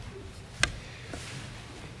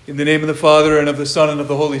In the name of the Father, and of the Son, and of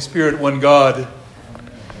the Holy Spirit, one God.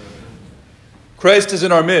 Christ is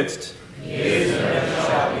in our midst. He is and ever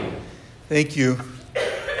shall be. Thank you.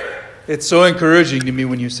 It's so encouraging to me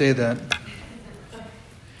when you say that.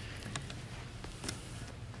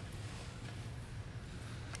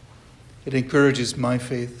 It encourages my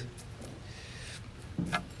faith.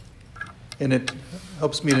 And it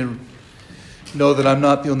helps me to know that I'm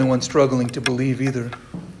not the only one struggling to believe either,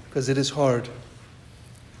 because it is hard.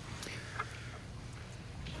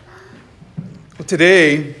 Well,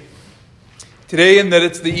 today, in that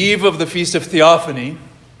it's the eve of the Feast of Theophany,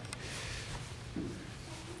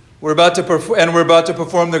 we're about to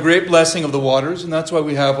perform the great blessing of the waters, and that's why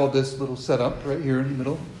we have all this little setup right here in the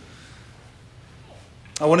middle.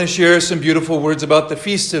 I want to share some beautiful words about the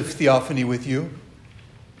Feast of Theophany with you.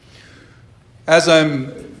 As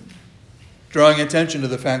I'm drawing attention to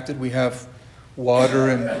the fact that we have water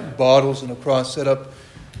and bottles and a cross set up,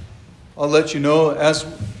 I'll let you know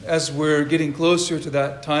as we're getting closer to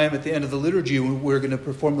that time at the end of the liturgy, we're going to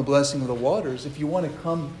perform the blessing of the waters. If you want to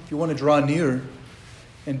come, if you want to draw near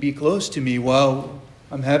and be close to me while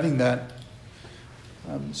I'm having that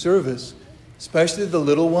service, especially the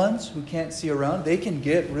little ones who can't see around, they can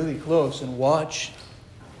get really close and watch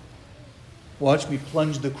me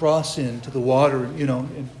plunge the cross into the water,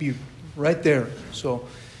 and be right there. So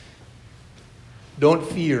don't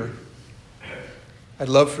fear. I'd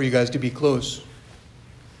love for you guys to be close.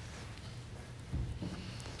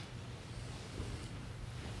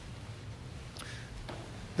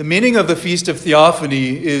 The meaning of the Feast of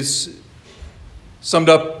Theophany is summed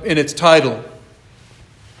up in its title.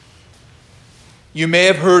 You may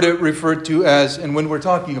have heard it referred to as, and when we're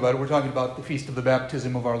talking about it, we're talking about the Feast of the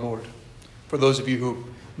Baptism of our Lord. For those of you who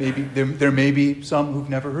maybe, there may be some who've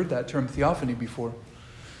never heard that term theophany before.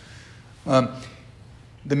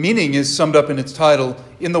 The meaning is summed up in its title.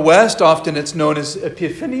 In the West, often it's known as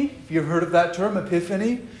Epiphany. Have you heard of that term,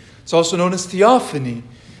 Epiphany? It's also known as Theophany.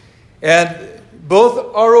 And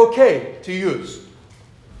both are okay to use.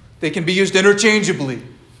 They can be used interchangeably.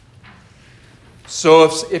 So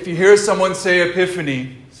if you hear someone say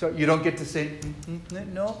Epiphany, so you don't get to say,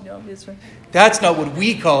 no, that's right. That's not what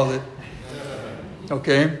we call it.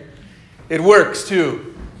 Okay? It works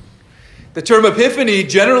too. The term Epiphany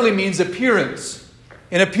generally means appearance.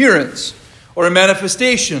 An appearance or a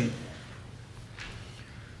manifestation.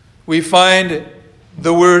 We find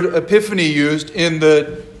the word epiphany used in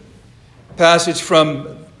the passage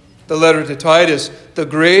from the letter to Titus. The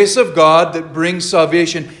grace of God that brings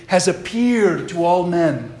salvation has appeared to all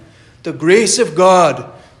men. The grace of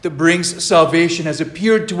God that brings salvation has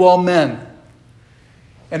appeared to all men.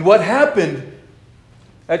 And what happened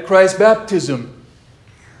at Christ's baptism?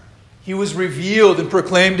 He was revealed and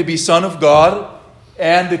proclaimed to be Son of God.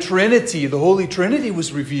 And the Trinity, the Holy Trinity,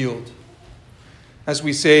 was revealed. As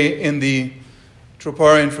we say in the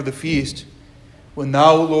Troparion for the feast, when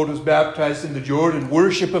thou, O Lord, was baptized in the Jordan,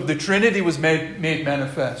 worship of the Trinity was made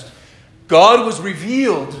manifest. God was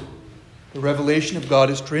revealed. The revelation of God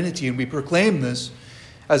is Trinity, and we proclaim this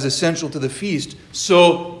as essential to the feast.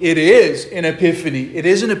 So it is an epiphany. It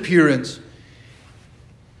is an appearance.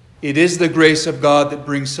 It is the grace of God that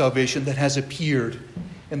brings salvation that has appeared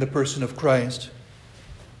in the person of Christ.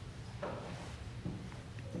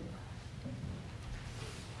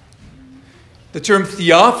 The term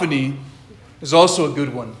theophany is also a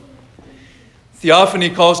good one. Theophany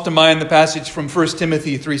calls to mind the passage from 1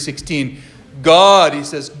 Timothy 3:16. God, he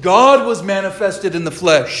says, God was manifested in the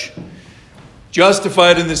flesh,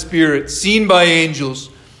 justified in the Spirit, seen by angels,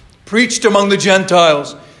 preached among the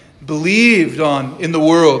Gentiles, believed on in the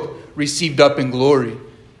world, received up in glory.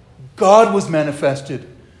 God was manifested.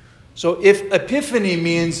 So if epiphany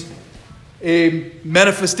means a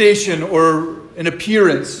manifestation or an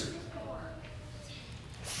appearance,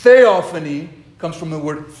 theophany comes from the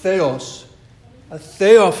word theos. A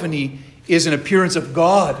theophany is an appearance of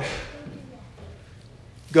God.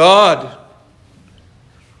 God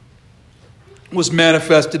was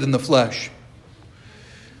manifested in the flesh.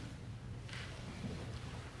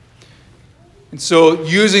 And so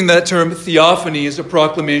using that term theophany is a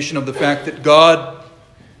proclamation of the fact that God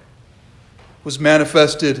was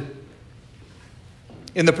manifested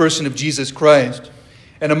in the person of Jesus Christ.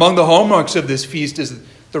 And among the hallmarks of this feast is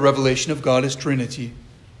the revelation of God as Trinity.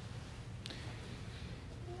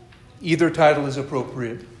 Either title is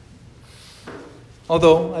appropriate.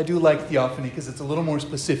 Although I do like theophany because it's a little more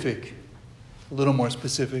specific.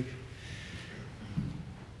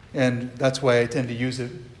 And that's why I tend to use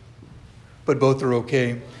it. But both are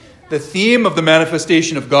okay. The theme of the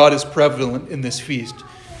manifestation of God is prevalent in this feast.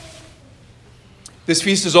 This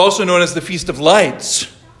feast is also known as the Feast of Lights.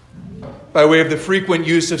 by way of the frequent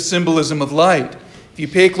use of symbolism of light. If you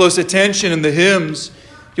pay close attention in the hymns,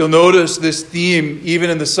 you'll notice this theme even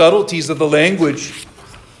in the subtleties of the language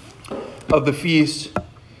of the feast.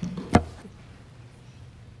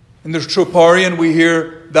 In the Troparion we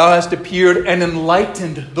hear, "Thou hast appeared and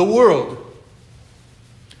enlightened the world."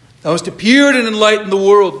 Thou hast appeared and enlightened the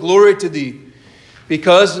world. Glory to thee.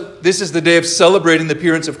 Because this is the day of celebrating the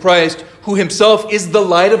appearance of Christ, who himself is the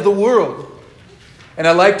light of the world. And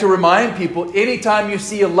I like to remind people, anytime you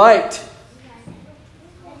see a light,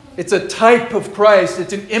 it's a type of Christ.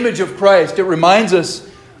 It's an image of Christ. It reminds us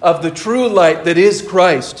of the true light that is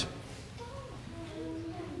Christ.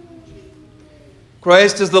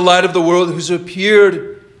 Christ is the light of the world who's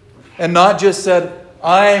appeared and not just said,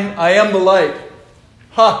 I am the light.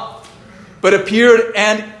 But appeared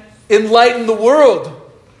and enlightened the world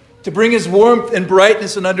to bring his warmth and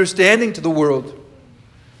brightness and understanding to the world.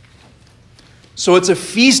 So it's a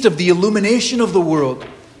feast of the illumination of the world.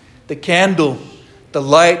 The candle, the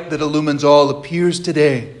light that illumines all, appears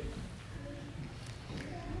today.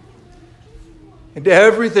 And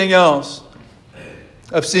everything else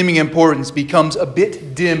of seeming importance becomes a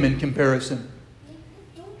bit dim in comparison.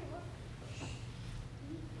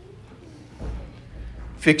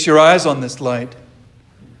 Fix your eyes on this light.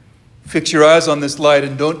 Fix your eyes on this light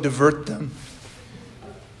and don't divert them.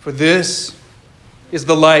 For this is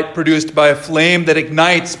the light produced by a flame that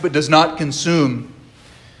ignites but does not consume,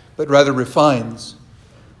 but rather refines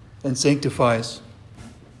and sanctifies.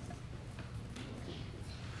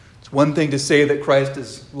 It's one thing to say that Christ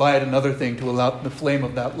is light, another thing to allow the flame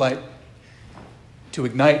of that light to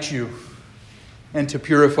ignite you and to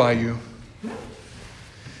purify you.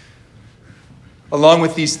 Along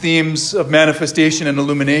with these themes of manifestation and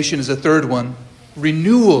illumination is a third one: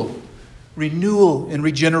 renewal. Renewal and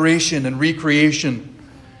regeneration and recreation.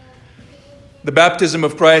 The baptism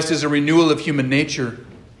of Christ is a renewal of human nature.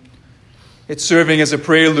 It's serving as a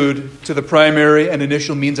prelude to the primary and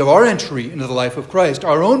initial means of our entry into the life of Christ,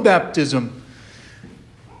 our own baptism.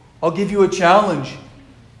 I'll give you a challenge.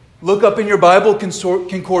 Look up in your Bible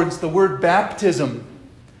concordance the word baptism.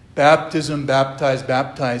 Baptism, baptized,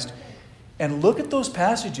 baptized. And look at those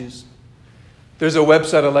passages. There's a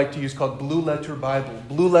website I like to use called Blue Letter Bible.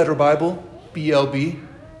 Blue Letter Bible,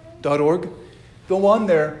 blb.org. Go on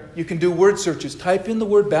there. You can do word searches. Type in the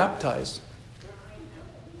word baptized.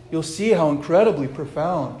 You'll see how incredibly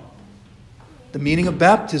profound the meaning of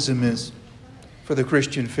baptism is for the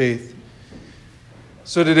Christian faith.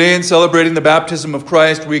 So today, in celebrating the baptism of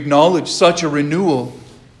Christ, we acknowledge such a renewal.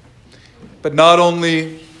 But not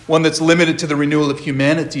only one that's limited to the renewal of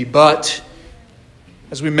humanity, but,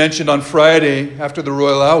 as we mentioned on Friday after the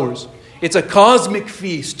royal hours, it's a cosmic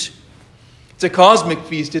feast. It's a cosmic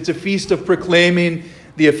feast. It's a feast of proclaiming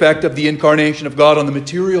the effect of the incarnation of God on the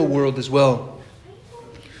material world as well.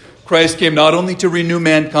 Christ came not only to renew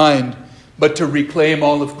mankind, but to reclaim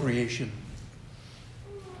all of creation.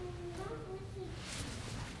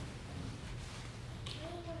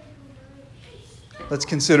 Let's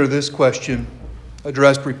consider this question,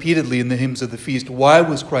 addressed repeatedly in the hymns of the feast. Why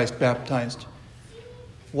was Christ baptized?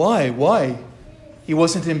 Why? He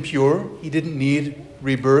wasn't impure. He didn't need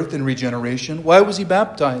rebirth and regeneration. Why was he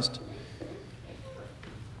baptized?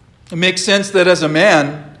 It makes sense that as a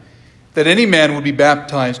man, that any man would be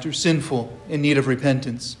baptized or sinful in need of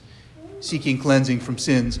repentance, seeking cleansing from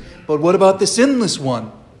sins. But what about the sinless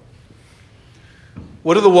one?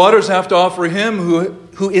 What do the waters have to offer him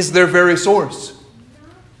who is their very source?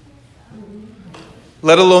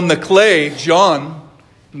 Let alone the clay, John.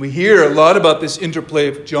 And we hear a lot about this interplay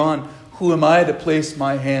of John. Who am I to place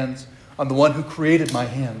my hands on the one who created my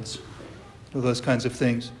hands? Those kinds of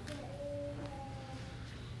things.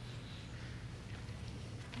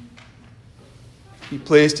 He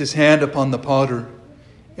placed his hand upon the potter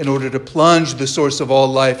in order to plunge the source of all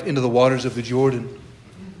life into the waters of the Jordan.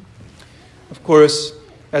 Of course,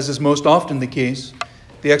 as is most often the case,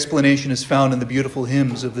 the explanation is found in the beautiful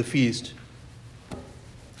hymns of the feast.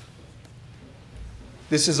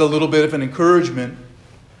 This is a little bit of an encouragement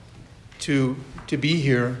to be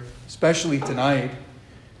here, especially tonight.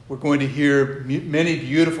 We're going to hear many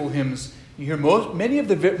beautiful hymns. You hear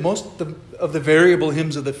most of the variable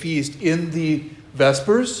hymns of the feast in the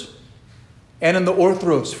Vespers and in the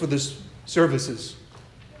Orthros for the services.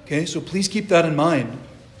 Okay, so please keep that in mind.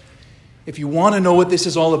 If you want to know what this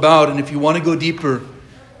is all about, and if you want to go deeper,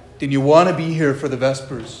 then you want to be here for the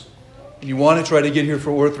Vespers. And you want to try to get here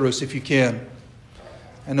for Orthros if you can.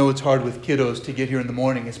 I know it's hard with kiddos to get here in the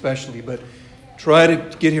morning especially, but try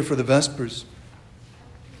to get here for the Vespers.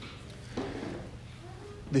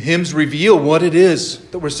 The hymns reveal what it is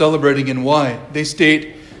that we're celebrating and why. They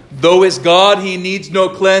state, Though as God he needs no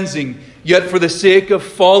cleansing, yet for the sake of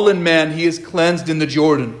fallen man he is cleansed in the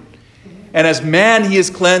Jordan. And as man he is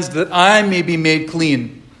cleansed that I may be made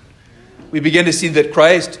clean. We begin to see that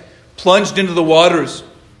Christ plunged into the waters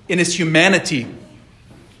in his humanity,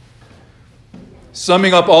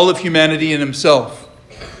 summing up all of humanity in himself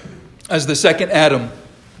as the second Adam,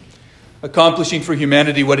 accomplishing for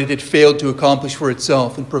humanity what it had failed to accomplish for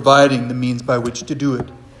itself and providing the means by which to do it.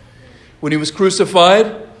 When he was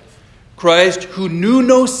crucified, Christ, who knew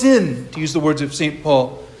no sin, to use the words of St.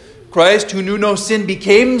 Paul, Christ, who knew no sin,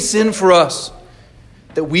 became sin for us,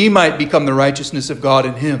 that we might become the righteousness of God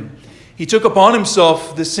in him. He took upon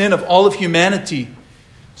himself the sin of all of humanity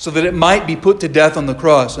so that it might be put to death on the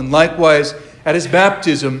cross. And likewise, at his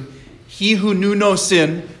baptism, he who knew no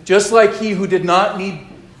sin, just like he who did not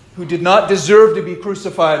deserve to be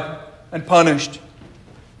crucified and punished,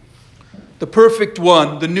 the perfect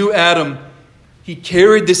one, the new Adam, he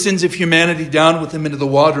carried the sins of humanity down with him into the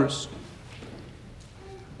waters.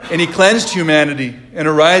 And he cleansed humanity. And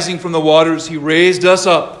arising from the waters, he raised us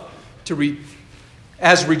up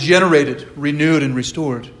as regenerated, renewed, and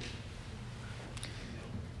restored.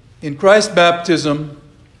 In Christ's baptism,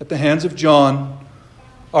 at the hands of John,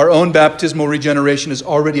 our own baptismal regeneration is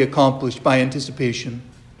already accomplished by anticipation.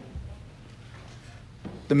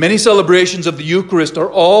 The many celebrations of the Eucharist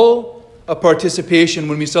are all a participation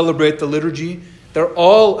when we celebrate the liturgy. They're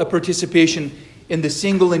all a participation in the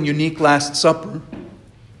single and unique Last Supper.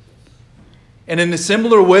 And in a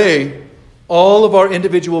similar way, all of our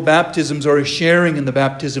individual baptisms are a sharing in the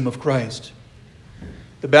baptism of Christ.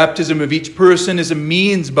 The baptism of each person is a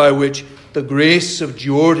means by which the grace of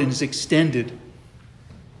Jordan is extended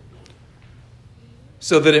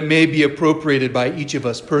so that it may be appropriated by each of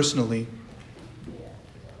us personally.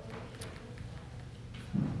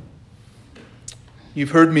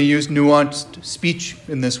 You've heard me use nuanced speech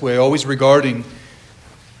in this way, always regarding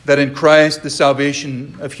that in Christ the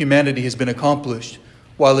salvation of humanity has been accomplished,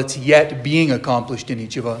 while it's yet being accomplished in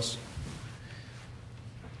each of us.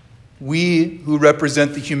 We who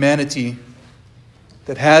represent the humanity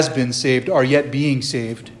that has been saved are yet being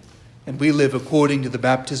saved, and we live according to the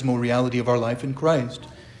baptismal reality of our life in Christ,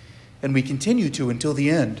 and we continue to until the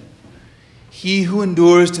end. He who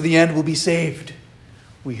endures to the end will be saved,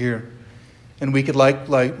 we hear. And we could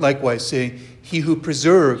likewise say, he who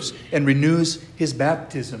preserves and renews his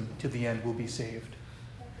baptism to the end will be saved.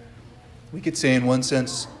 We could say in one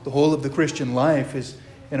sense, the whole of the Christian life is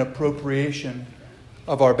an appropriation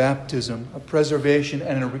of our baptism, a preservation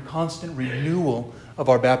and a constant renewal of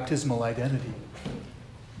our baptismal identity.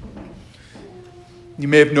 You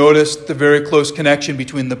may have noticed the very close connection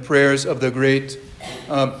between the prayers of the great.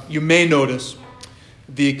 You may notice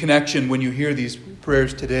the connection when you hear these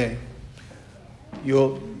prayers today.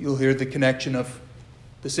 You'll hear the connection of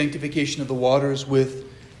the sanctification of the waters with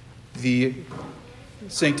the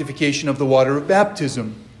sanctification of the water of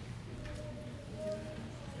baptism.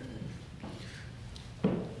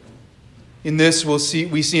 In this,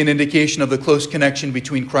 we see an indication of the close connection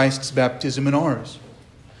between Christ's baptism and ours.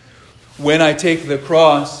 When I take the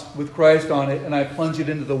cross with Christ on it and I plunge it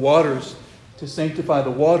into the waters to sanctify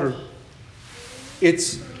the water,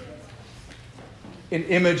 it's an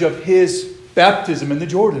image of his baptism in the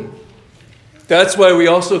Jordan. That's why we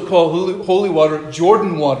also call holy water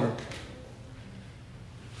Jordan water.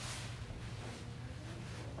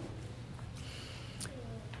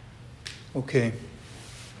 Okay.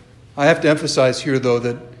 I have to emphasize here, though,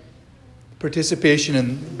 that participation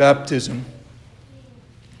in baptism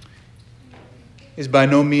is by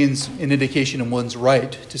no means an indication of one's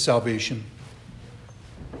right to salvation.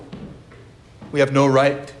 We have no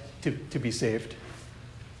right to be saved.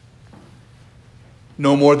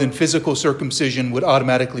 No more than physical circumcision would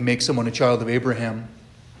automatically make someone a child of Abraham.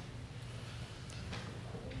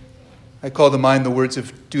 I call to mind the words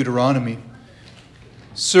of Deuteronomy.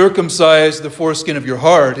 Circumcise the foreskin of your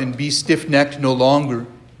heart and be stiff-necked no longer.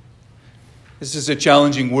 This is a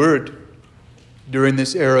challenging word during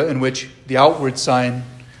this era in which the outward sign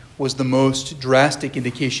was the most drastic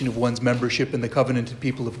indication of one's membership in the covenanted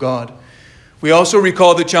people of God. We also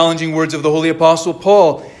recall the challenging words of the Holy Apostle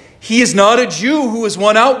Paul. He is not a Jew who is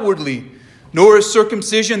one outwardly, nor is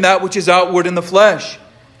circumcision that which is outward in the flesh.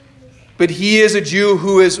 But he is a Jew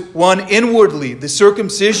who is one inwardly. The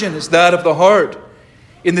circumcision is that of the heart,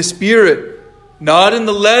 in the spirit, not in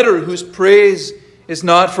the letter, whose praise is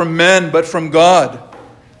not from men, but from God.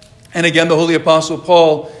 And again, the Holy Apostle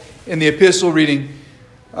Paul, in the epistle reading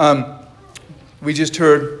we just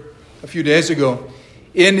heard a few days ago,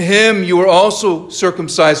 in him you were also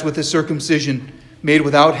circumcised with a circumcision made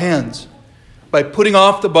without hands, by putting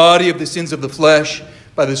off the body of the sins of the flesh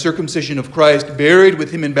by the circumcision of Christ, buried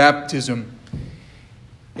with him in baptism,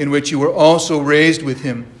 in which you were also raised with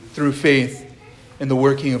him through faith in the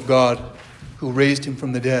working of God, who raised him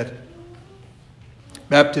from the dead.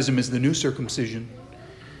 Baptism is the new circumcision.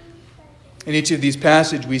 In each of these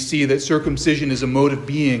passages, we see that circumcision is a mode of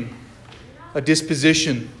being, a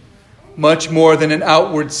disposition, much more than an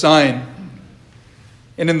outward sign.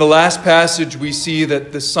 And in the last passage, we see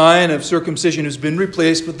that the sign of circumcision has been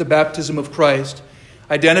replaced with the baptism of Christ,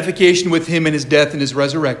 identification with him in his death and his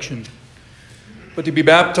resurrection. But to be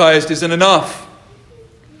baptized isn't enough.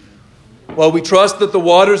 While we trust that the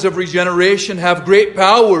waters of regeneration have great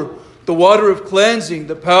power, the water of cleansing,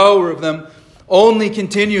 the power of them only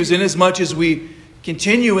continues inasmuch as we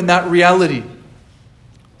continue in that reality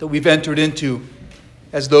that we've entered into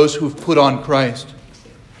as those who've put on Christ,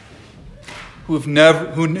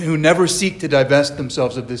 who never seek to divest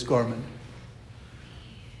themselves of this garment.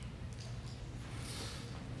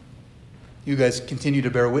 You guys continue to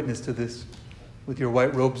bear witness to this with your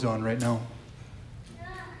white robes on right now.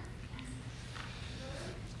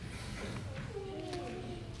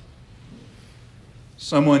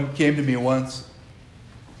 Someone came to me once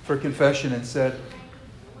for confession and said,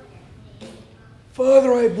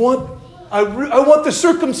 "Father, I want the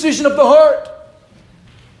circumcision of the heart.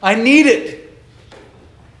 I need it."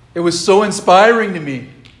 It was so inspiring to me.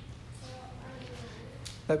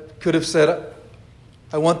 I could have said,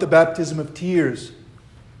 "I want the baptism of tears.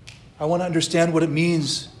 I want to understand what it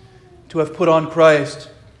means to have put on Christ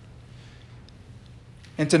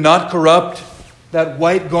and to not corrupt that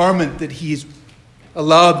white garment that He's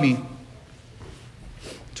allowed me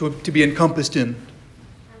to be encompassed in,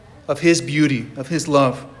 of His beauty, of His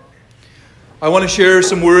love." I want to share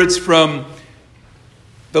some words from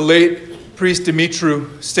the late priest Dumitru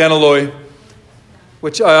Staniloae,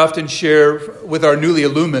 which I often share with our newly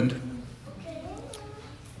illumined.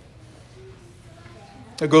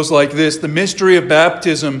 It goes like this: the mystery of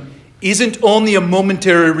baptism isn't only a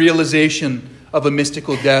momentary realization of a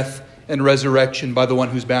mystical death and resurrection by the one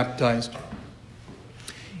who's baptized.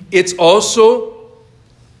 It's also,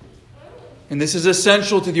 and this is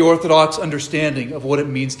essential to the Orthodox understanding of what it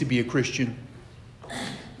means to be a Christian,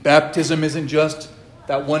 baptism isn't just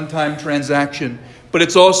that one-time transaction, but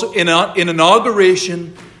it's also an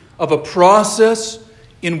inauguration of a process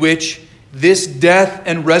in which this death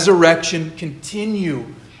and resurrection continue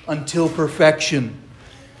until perfection.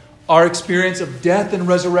 Our experience of death and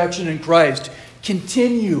resurrection in Christ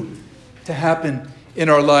continue to happen in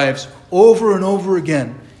our lives over and over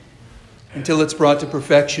again until it's brought to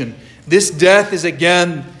perfection. This death is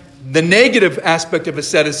again the negative aspect of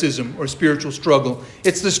asceticism or spiritual struggle.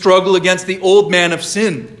 It's the struggle against the old man of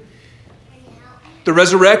sin. The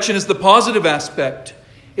resurrection is the positive aspect.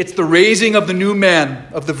 It's the raising of the new man,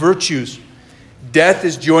 of the virtues. Death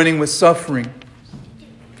is joining with suffering.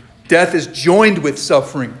 Death is joined with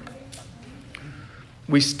suffering.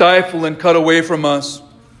 We stifle and cut away from us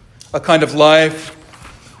a kind of life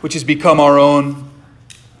which has become our own.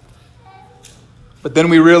 But then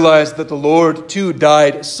we realize that the Lord too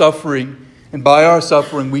died suffering, and by our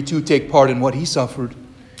suffering we too take part in what He suffered.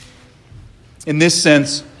 In this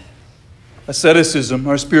sense, asceticism,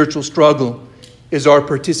 our spiritual struggle, is our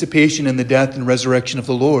participation in the death and resurrection of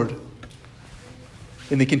the Lord.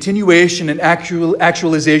 In the continuation and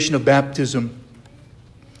actualization of baptism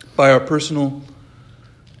by our personal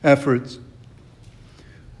efforts,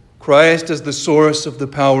 Christ as the source of the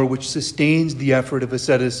power which sustains the effort of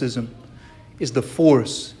asceticism is the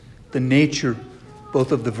force, the nature,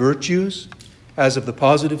 both of the virtues, as of the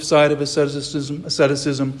positive side of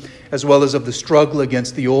asceticism, as well as of the struggle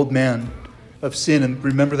against the old man of sin. And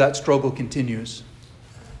remember, that struggle continues.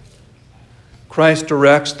 Christ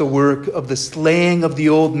directs the work of the slaying of the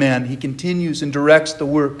old man. He continues and directs the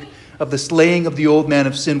work of the slaying of the old man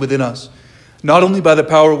of sin within us, not only by the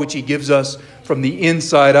power which He gives us from the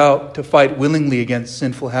inside out to fight willingly against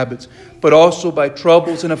sinful habits, but also by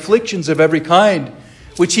troubles and afflictions of every kind,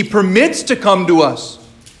 which He permits to come to us.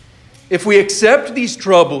 If we accept these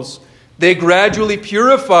troubles, they gradually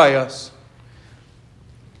purify us.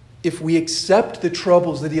 If we accept the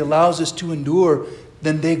troubles that He allows us to endure,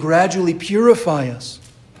 then they gradually purify us.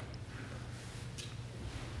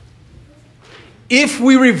 If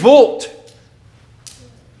we revolt,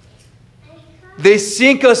 they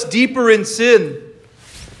sink us deeper in sin.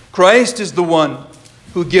 Christ is the one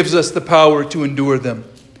who gives us the power to endure them,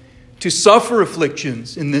 to suffer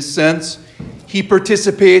afflictions. In this sense, He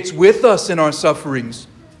participates with us in our sufferings.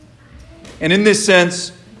 And in this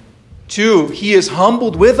sense, too, He is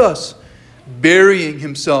humbled with us, burying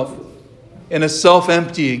Himself in a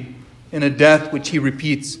self-emptying, in a death which He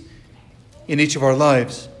repeats in each of our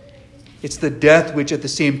lives. It's the death which at the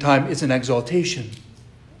same time is an exaltation.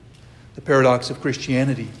 The paradox of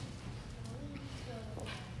Christianity.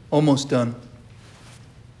 Almost done.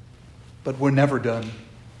 But we're never done.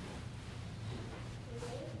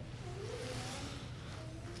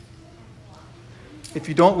 If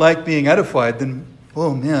you don't like being edified, then,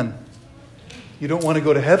 oh man, you don't want to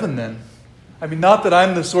go to heaven then. I mean, not that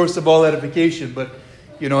I'm the source of all edification, but,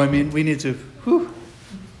 we need to,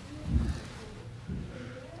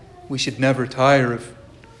 We should never tire of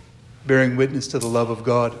bearing witness to the love of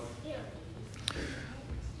God.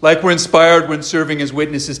 Like we're inspired when serving as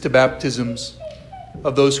witnesses to baptisms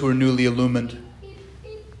of those who are newly illumined.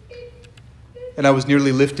 And I was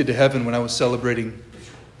nearly lifted to heaven when I was celebrating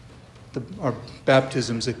our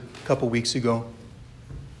baptisms a couple weeks ago.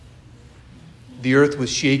 The earth was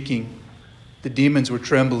shaking. The demons were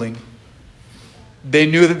trembling. They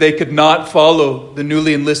knew that they could not follow the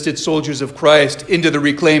newly enlisted soldiers of Christ into the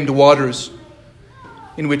reclaimed waters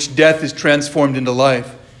in which death is transformed into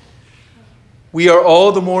life. We are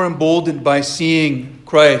all the more emboldened by seeing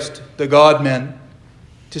Christ, the God-man,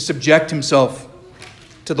 to subject himself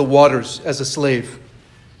to the waters as a slave.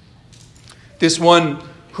 This one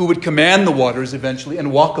who would command the waters eventually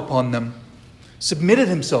and walk upon them submitted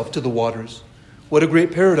himself to the waters. What a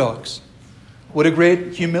great paradox. What a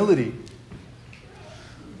great humility.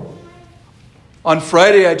 On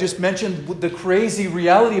Friday, I just mentioned the crazy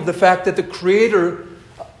reality of the fact that the Creator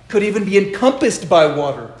could even be encompassed by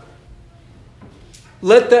water.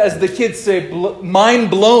 Let that, as the kids say, mind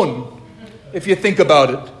blown, if you think about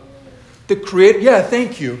it. The Creator, yeah,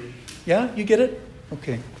 thank you. Yeah, you get it?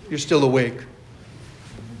 Okay, you're still awake.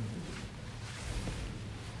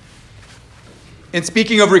 And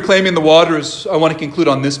speaking of reclaiming the waters, I want to conclude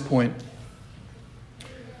on this point.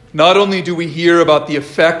 Not only do we hear about the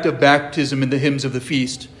effect of baptism in the hymns of the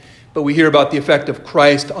feast, but we hear about the effect of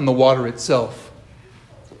Christ on the water itself.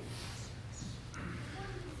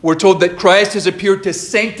 We're told that Christ has appeared to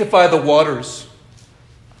sanctify the waters.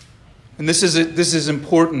 And this is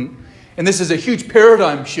important. And this is a huge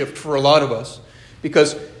paradigm shift for a lot of us.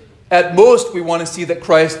 Because at most we want to see that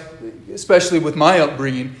Christ, especially with my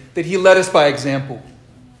upbringing, that he led us by example.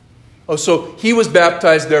 Oh, so he was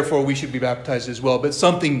baptized, therefore we should be baptized as well. But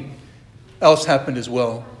something else happened as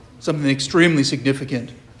well. Something extremely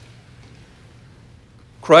significant.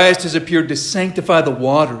 Christ has appeared to sanctify the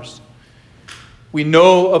waters. We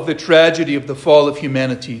know of the tragedy of the fall of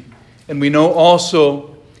humanity. And we know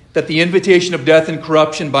also that the invitation of death and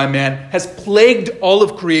corruption by man has plagued all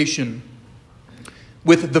of creation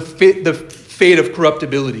with the fate of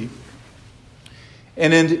corruptibility.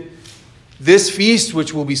 And in this feast,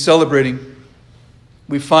 which we'll be celebrating,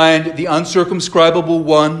 we find the uncircumscribable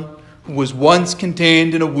one who was once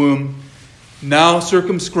contained in a womb, now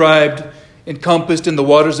circumscribed, encompassed in the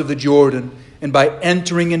waters of the Jordan, and by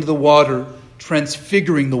entering into the water,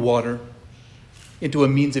 transfiguring the water into a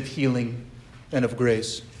means of healing and of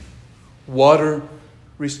grace. Water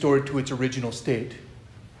restored to its original state.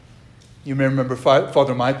 You may remember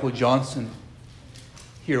Father Michael Johnson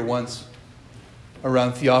here once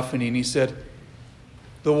around Theophany, and he said,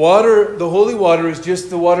 the holy water is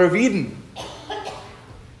just the water of Eden.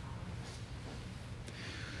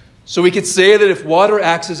 So we could say that if water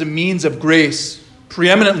acts as a means of grace,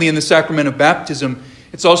 preeminently in the sacrament of baptism,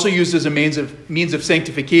 it's also used as a means of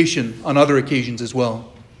sanctification on other occasions as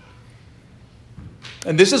well.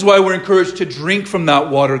 And this is why we're encouraged to drink from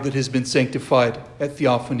that water that has been sanctified at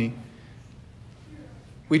Theophany.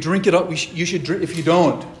 We drink it up. You should drink, if you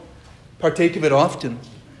don't, partake of it often.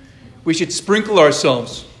 We should sprinkle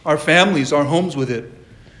ourselves, our families, our homes with it.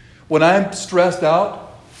 When I'm stressed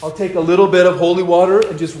out, I'll take a little bit of holy water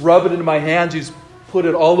and just rub it into my hands, just put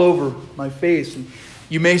it all over my face. And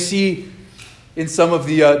you may see in some of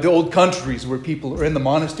the old countries where people are in the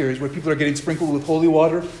monasteries, where people are getting sprinkled with holy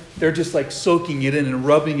water, they're just like soaking it in and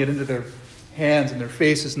rubbing it into their hands and their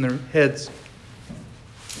faces and their heads.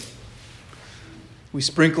 We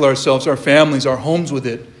sprinkle ourselves, our families, our homes with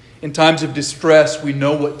it. In times of distress, we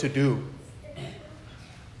know what to do.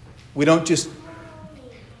 We don't just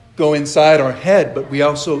go inside our head, but we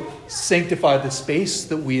also sanctify the space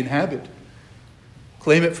that we inhabit.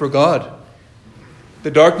 Claim it for God.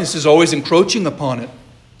 The darkness is always encroaching upon it,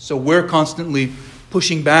 so we're constantly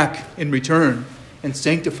pushing back in return and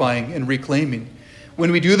sanctifying and reclaiming.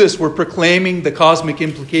 When we do this, we're proclaiming the cosmic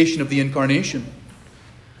implication of the Incarnation.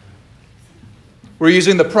 We're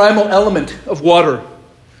using the primal element of water,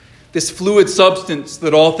 this fluid substance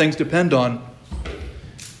that all things depend on.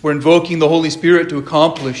 We're invoking the Holy Spirit to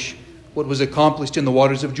accomplish what was accomplished in the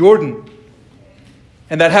waters of Jordan.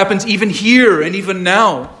 And that happens even here and even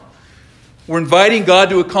now. We're inviting God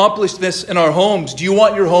to accomplish this in our homes. Do you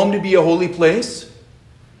want your home to be a holy place?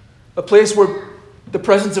 A place where the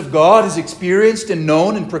presence of God is experienced and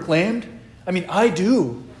known and proclaimed? I mean, I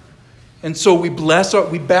do. And so we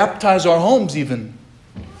baptize our homes even.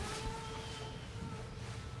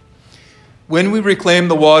 When we reclaim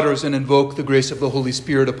the waters and invoke the grace of the Holy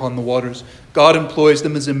Spirit upon the waters, God employs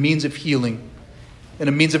them as a means of healing and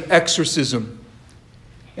a means of exorcism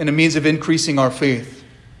and a means of increasing our faith.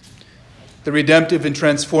 The redemptive and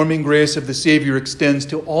transforming grace of the Savior extends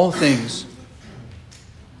to all things.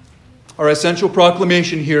 Our essential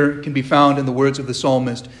proclamation here can be found in the words of the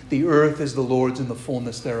psalmist, "The earth is the Lord's and the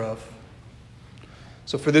fullness thereof."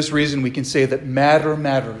 So for this reason, we can say that matter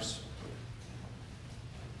matters.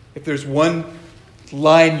 If there's one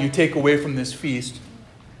line you take away from this feast,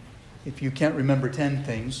 if you can't remember 10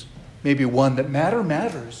 things, maybe one, that matter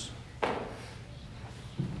matters.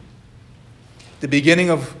 Beginning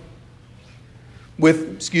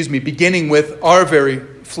with our very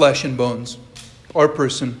flesh and bones, our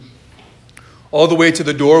person, all the way to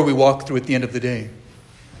the door we walk through at the end of the day.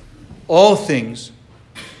 All things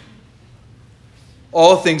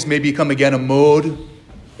may become again a mode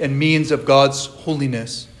and means of God's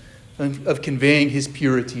holiness, of conveying His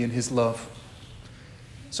purity and His love.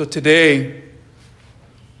 So today,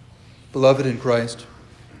 beloved in Christ,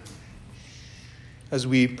 as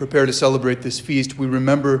we prepare to celebrate this feast, we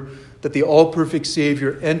remember that the all-perfect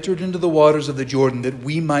Savior entered into the waters of the Jordan that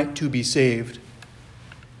we might too be saved.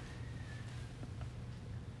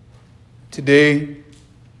 Today,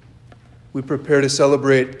 we prepare to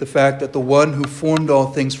celebrate the fact that the one who formed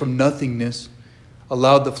all things from nothingness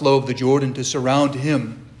allowed the flow of the Jordan to surround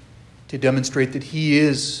Him, to demonstrate that He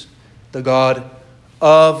is the God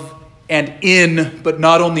of and in, but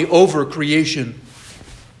not only over creation.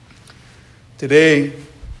 Today,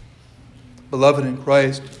 beloved in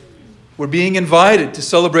Christ, we're being invited to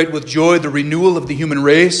celebrate with joy the renewal of the human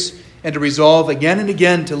race and to resolve again and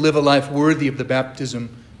again to live a life worthy of the baptism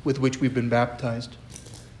with which we've been baptized.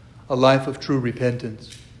 A life of true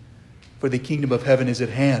repentance. For the kingdom of heaven is at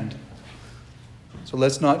hand. So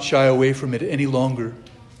let's not shy away from it any longer.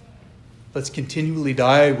 Let's continually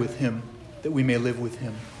die with Him that we may live with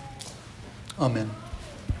Him. Amen.